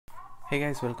Hey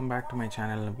guys, welcome back to my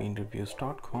channel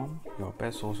naveenreviews.com, your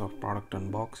best source of product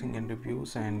unboxing and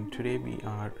reviews. And today we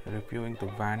are reviewing the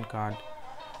Vanguard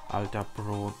Alta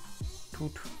Pro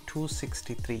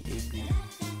 263 AP.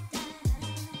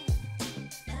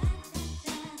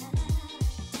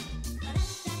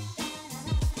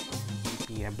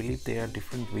 I believe there are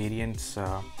different variants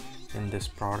in this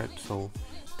product. So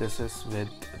this is with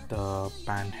the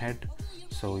pan head,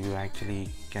 so you actually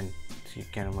can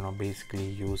basically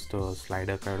use the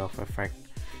slider kind of effect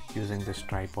using this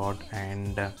tripod.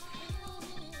 And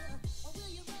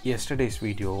yesterday's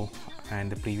video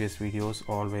and the previous videos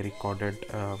all were recorded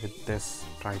with this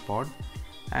tripod,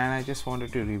 and I just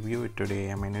wanted to review it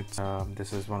today. I mean, it's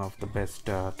this is one of the best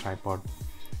tripod.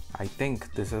 I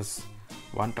think this is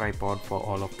one tripod for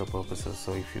all of the purposes.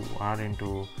 So if you are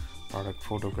into product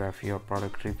photography or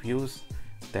product reviews,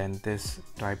 then this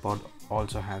tripod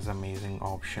also has amazing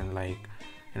option, like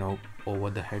over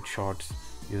the head shots.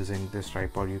 Using this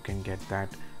tripod you can get that.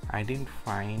 I didn't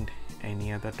find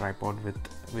any other tripod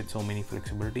with so many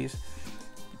flexibilities.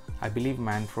 I believe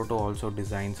Manfrotto also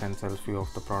designs and sells few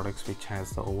of the products which has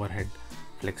the overhead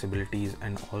flexibilities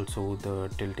and also the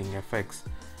tilting effects,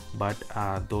 but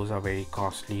those are very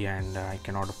costly and I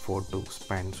cannot afford to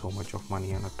spend so much of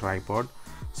money on a tripod.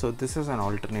 So this is an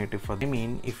alternative for them. I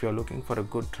mean, if you're looking for a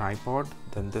good tripod,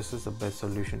 then this is the best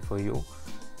solution for you.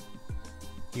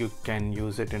 You can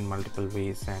use it in multiple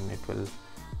ways and it will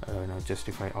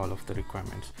justify all of the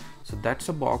requirements. So that's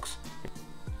a box.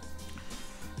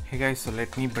 Hey guys, so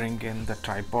let me bring in the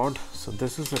tripod. So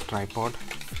this is the tripod,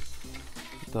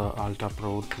 the Alta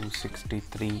Pro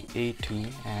 263 AT,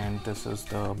 and this is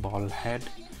the ball head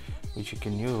which you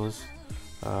can use.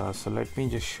 So let me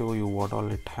just show you what all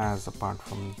it has apart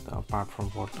from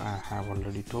what I have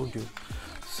already told you.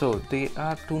 So there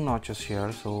are two notches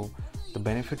here. So the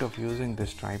benefit of using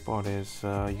this tripod is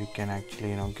you can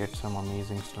actually get some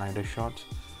amazing slider shots.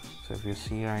 So if you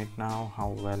see right now how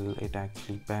well it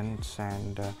actually bends,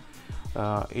 and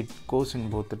it goes in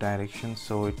both the directions.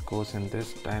 So it goes in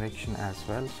this direction as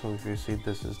well. So if you see,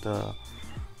 this is the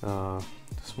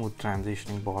smooth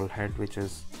transitioning ball head which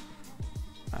is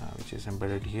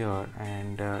embedded here,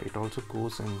 and it also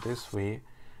goes in this way,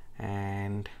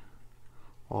 and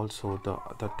also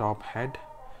the top head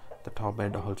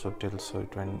also tilts, so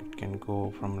it can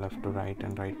go from left to right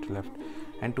and right to left.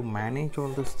 And to manage all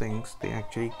these things, they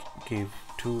actually gave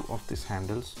two of these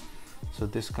handles. So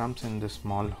this comes in this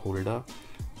small holder,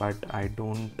 but I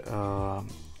don't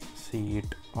see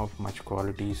it of much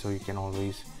quality. So you can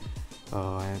always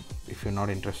if you're not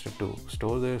interested to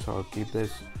store this or keep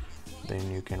this,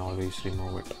 then you can always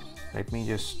remove it. Let me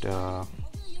just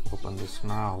open this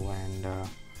now and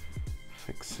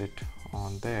fix it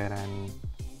on there and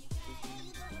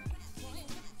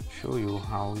show you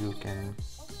how you can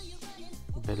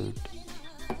build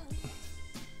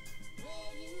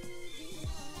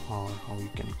or how you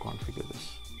can configure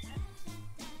this.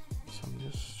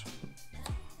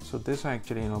 So this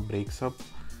actually breaks up.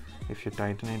 If you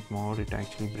tighten it more, it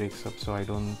actually breaks up. So I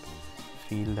don't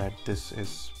feel that this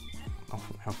is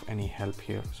of any help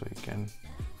here. So you can,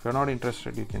 if you're not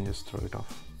interested, you can just throw it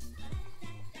off.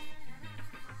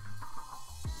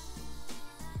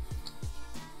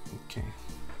 Okay,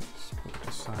 let's put it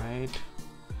aside.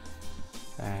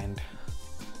 And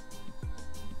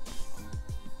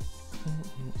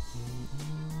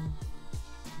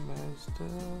where's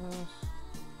this?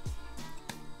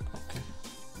 Okay,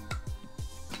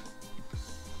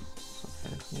 so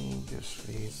let me just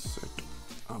raise it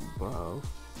above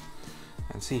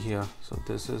and see here. So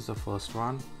this is the first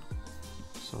one.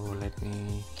 So let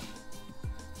me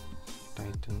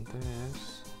tighten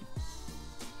this.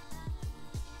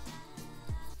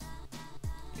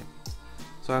 Yep.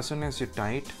 So as soon as you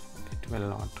tight, it will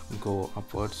not go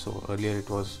upwards. So earlier it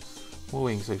was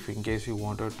moving. So if in case you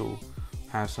wanted to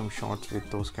have some shots with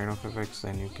those kind of effects,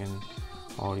 then you can,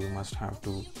 or you must have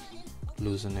to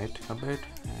loosen it a bit.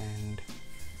 And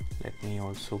let me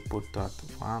also put that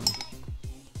one.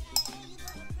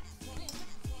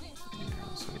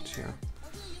 So it's here.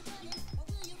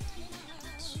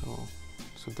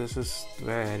 So this is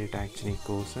where it actually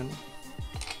goes in.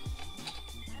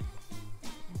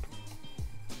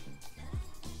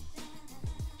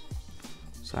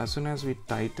 So as soon as we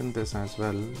tighten this as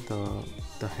well,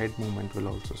 the head movement will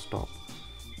also stop.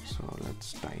 So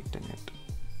let's tighten it.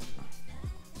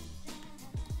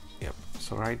 Yep.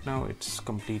 So right now it's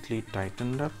completely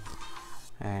tightened up.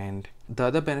 And the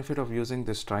other benefit of using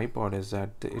this tripod is that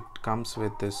it comes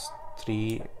with this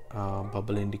 3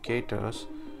 bubble indicators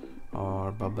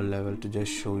or bubble level to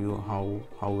just show you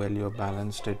how well you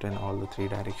balanced it in all the 3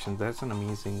 directions. That's an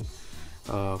amazing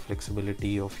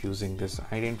flexibility of using this.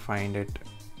 I didn't find it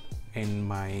in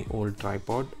my old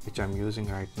tripod which I'm using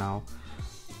right now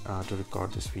to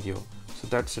record this video. So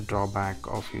that's a drawback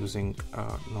of using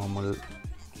normal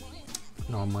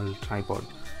tripod.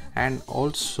 And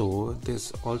also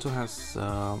this also has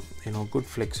good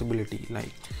flexibility,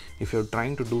 like if you're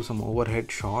trying to do some overhead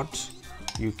shots,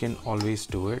 you can always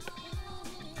do it.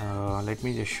 Let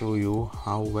me just show you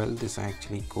how well this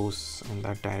actually goes in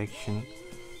that direction,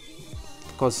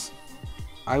 because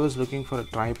I was looking for a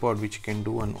tripod which can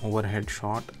do an overhead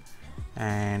shot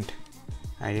and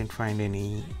I didn't find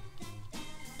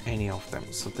any of them.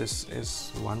 So this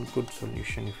is one good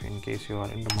solution if in case you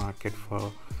are in the market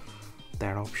for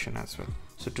that option as well.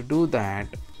 So to do that,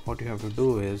 what you have to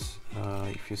do is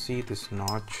if you see this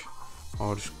notch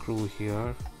or screw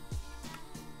here,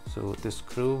 so this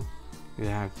screw you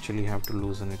actually have to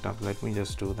loosen it up. Let me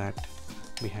just do that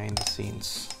behind the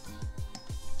scenes.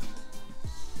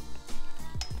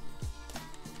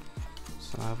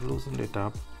 So I've loosened it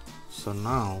up. So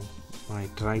now my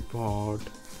tripod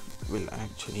will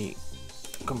actually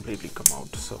completely come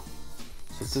out. So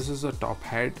this is a top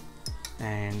head,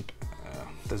 and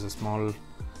there's a small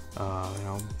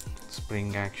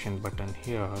spring action button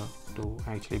here to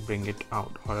actually bring it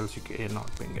out, or else you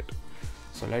cannot bring it.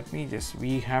 So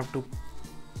we have to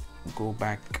go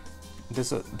back.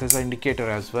 There's an indicator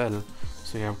as well,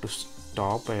 so you have to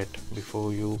stop it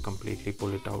before you completely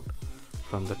pull it out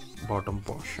from the bottom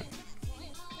portion.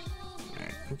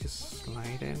 Let me just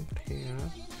slide in here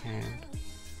and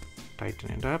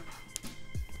tighten it up.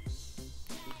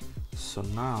 So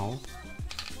now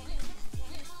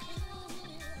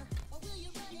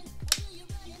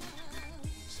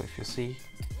if you see,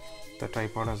 the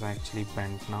tripod is actually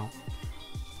bent now.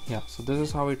 Yeah, so this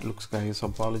is how it looks, guys.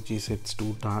 Apologies, it's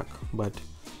too dark, but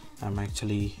I've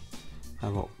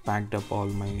packed up all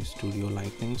my studio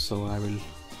lighting, so I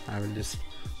will just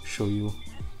show you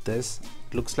this.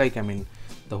 It looks like,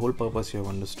 the whole purpose you have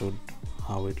understood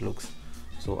how it looks.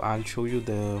 So I'll show you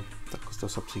the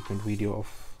subsequent video of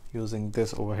using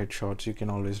this overhead shots. You can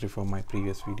always refer my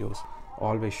previous videos,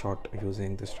 always shot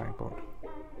using this tripod.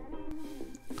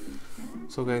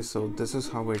 So guys, so this is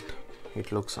how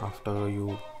it looks after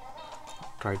you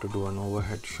try to do an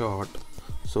overhead shot.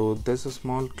 So there's a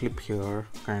small clip here,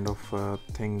 kind of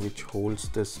thing which holds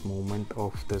this movement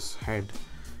of this head.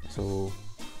 So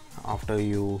after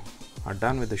you are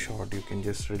done with the shot, you can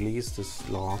just release this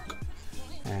lock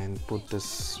and put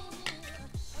this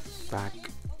back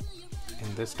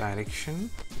in this direction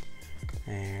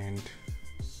and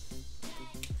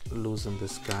loosen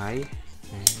this guy,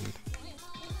 and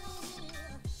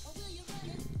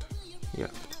yeah,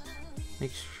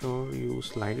 make sure you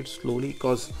slide it slowly,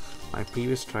 because my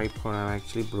previous tripod I've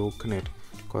actually broken it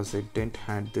because it didn't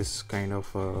had this kind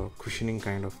of cushioning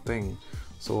kind of thing.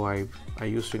 So I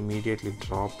used to immediately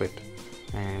drop it,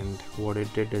 and what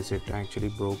it did is it actually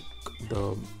broke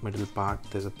the middle part.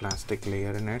 There's a plastic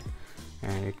layer in it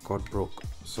and it got broke.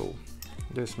 So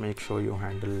just make sure you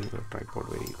handle your tripod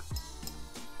very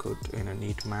good in a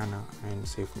neat manner and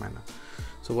safe manner.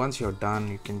 So once you're done,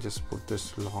 you can just put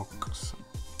this lock,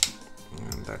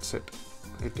 and that's it.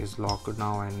 It is locked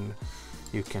now and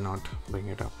you cannot bring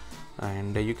it up.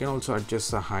 And you can also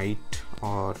adjust the height,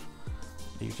 or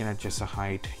you can adjust the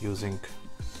height using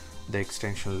the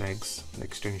extension legs, the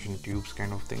extension tubes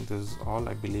kind of thing. This is all,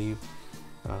 I believe,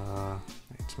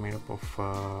 it's made up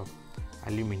of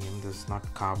aluminum. This is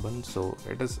not carbon, so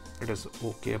it is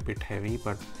okay, a bit heavy,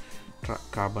 but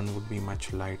carbon would be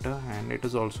much lighter, and it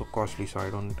is also costly. So I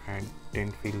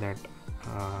didn't feel that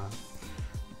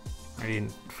I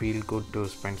didn't feel good to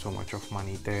spend so much of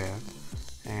money there.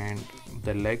 And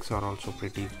the legs are also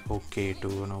pretty okay to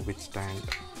withstand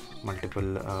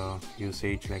multiple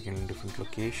usage, like in different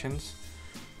locations.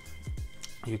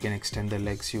 You can extend the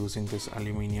legs using this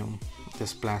aluminum,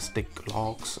 this plastic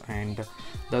locks. And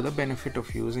the other benefit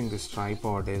of using this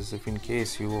tripod is, if in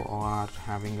case you are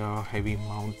having a heavy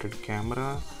mounted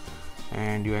camera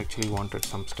and you actually wanted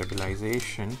some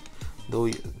stabilization,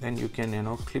 then you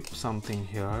can clip something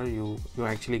here. You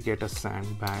actually get a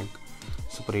sandbag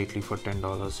separately for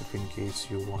 $10 if in case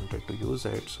you wanted to use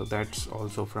it. So that's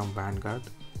also from Vanguard.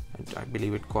 I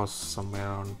believe it costs somewhere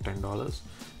around $10.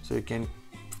 So you can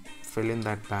fill in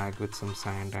that bag with some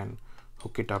sand and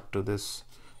hook it up to this,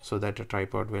 so that a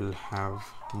tripod will have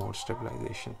more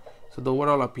stabilization. So the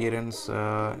overall appearance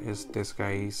is this,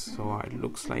 guys. So it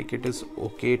looks like it is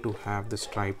okay to have this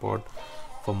tripod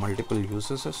for multiple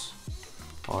uses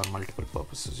or multiple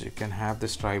purposes. You can have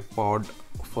this tripod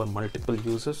for multiple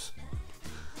uses,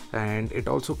 and it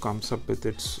also comes up with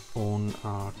its own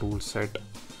tool set.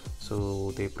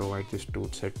 So they provide this tool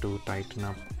set to tighten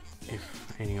up if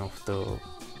any of the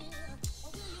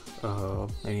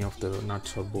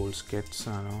nuts or bolts gets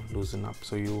loosen up,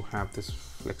 so you have this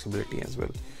flexibility as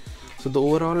well. So the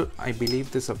overall, I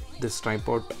believe this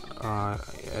tripod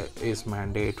is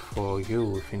mandate for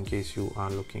you if in case you are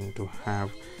looking to have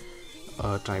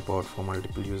a tripod for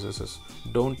multiple users.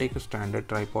 Don't take a standard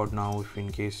tripod now if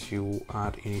in case you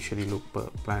are initially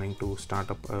planning to start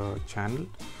up a channel.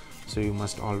 So you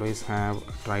must always have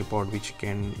a tripod which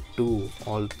can do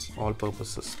all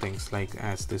purposes things, like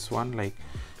as this one, like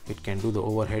it can do the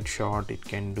overhead shot, it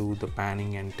can do the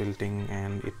panning and tilting,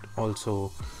 and it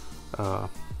also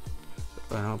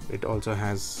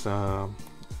has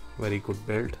very good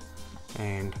build,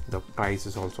 and the price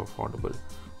is also affordable.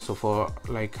 So for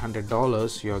like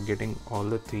 $100 you're getting all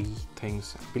the three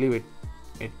things. I believe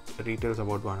it retails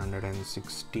about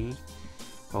 160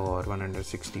 or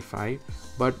 165,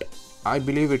 but I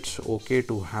believe it's okay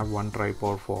to have one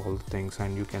tripod for all the things,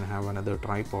 and you can have another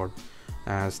tripod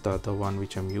as the other one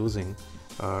which I'm using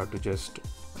to just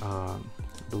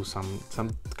do some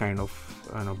kind of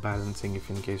balancing if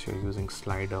in case you're using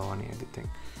slider or anything.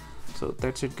 So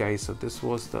that's it guys. So this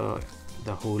was the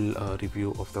whole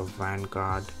review of the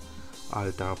Vanguard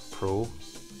Alta Pro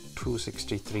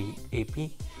 263 AP.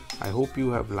 I hope you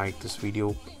have liked this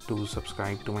video. Do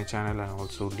subscribe to my channel and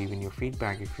also leave in your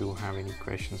feedback. If you have any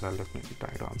questions, I'll definitely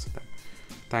try to answer them.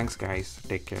 Thanks guys,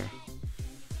 take care.